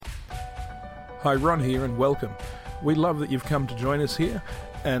Hi, Ron here and welcome. We love that you've come to join us here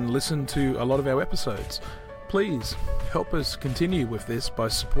and listen to a lot of our episodes. Please help us continue with this by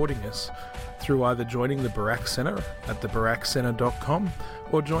supporting us through either joining the Barak Center at thebarakcenter.com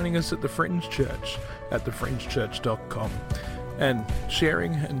or joining us at the Fringe Church at thefringechurch.com and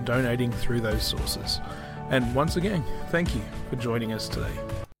sharing and donating through those sources. And once again, thank you for joining us today.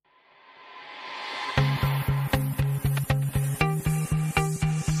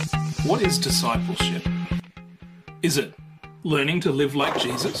 What is discipleship? Is it learning to live like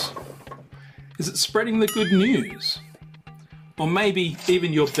Jesus? Is it spreading the good news? Or maybe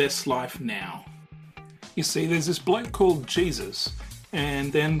even your best life now? You see, there's this bloke called Jesus,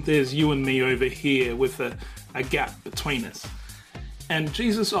 and then there's you and me over here with a gap between us. And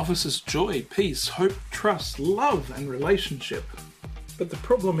Jesus offers us joy, peace, hope, trust, love, and relationship. But the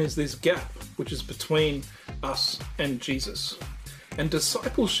problem is this gap, which is between us and Jesus. And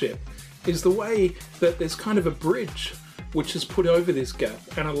discipleship is the way that there's kind of a bridge which is put over this gap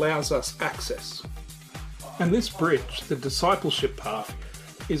and allows us access. And this bridge, the discipleship path,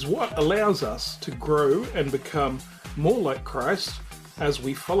 is what allows us to grow and become more like Christ as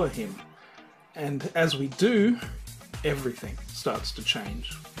we follow him. And as we do, everything starts to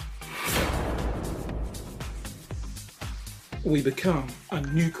change. We become a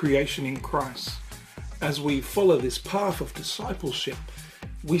new creation in Christ. As we follow this path of discipleship,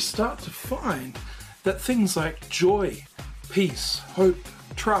 we start to find that things like joy, peace, hope,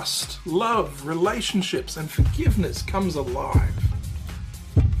 trust, love, relationships, and forgiveness comes alive.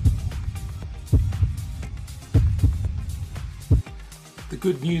 The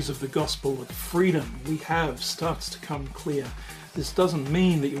good news of the gospel of freedom we have starts to come clear. This doesn't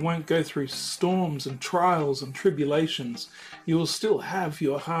mean that you won't go through storms and trials and tribulations. You will still have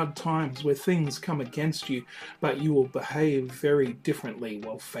your hard times where things come against you, but you will behave very differently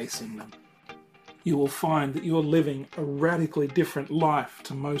while facing them. You will find that you are living a radically different life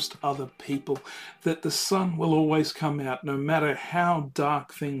to most other people, that the sun will always come out no matter how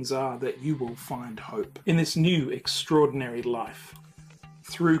dark things are, that you will find hope in this new extraordinary life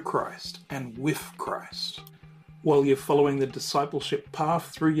through Christ and with Christ. While you're following the discipleship path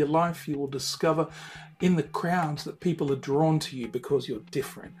through your life, you will discover in the crowds that people are drawn to you because you're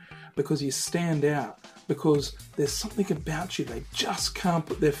different, because you stand out, because there's something about you they just can't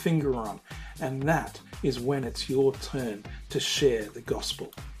put their finger on. And that is when it's your turn to share the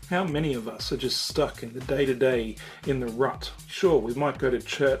gospel. How many of us are just stuck in the day-to-day, in the rut? Sure, we might go to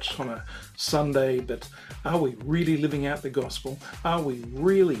church on a Sunday, but are we really living out the gospel? Are we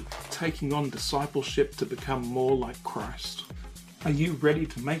really taking on discipleship to become more like Christ? Are you ready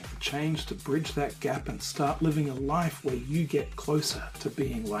to make the change to bridge that gap and start living a life where you get closer to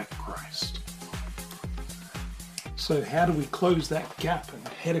being like Christ? So how do we close that gap and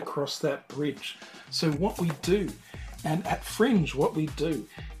head across that bridge? So what we do, and at Fringe what we do,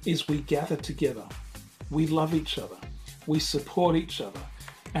 is we gather together, we love each other, we support each other,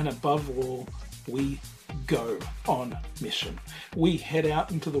 and above all, we go on mission. We head out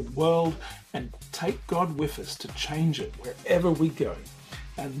into the world and take God with us to change it wherever we go.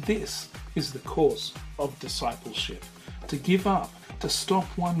 And this is the course of discipleship. To give up, to stop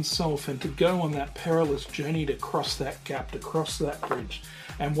oneself and to go on that perilous journey to cross that gap, to cross that bridge.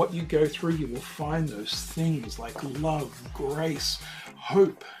 And what you go through, you will find those things like love, grace,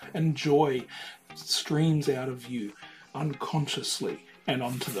 hope, and joy streams out of you unconsciously and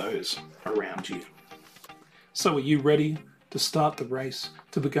onto those around you. So are you ready to start the race,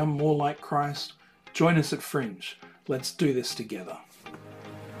 to become more like Christ? Join us at Fringe. Let's do this together.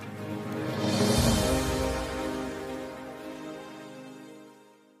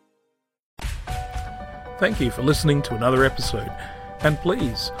 Thank you for listening to another episode. And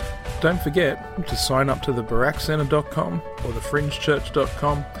please, don't forget to sign up to the barakcenter.com or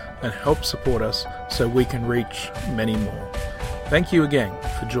thefringechurch.com and help support us so we can reach many more. Thank you again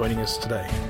for joining us today.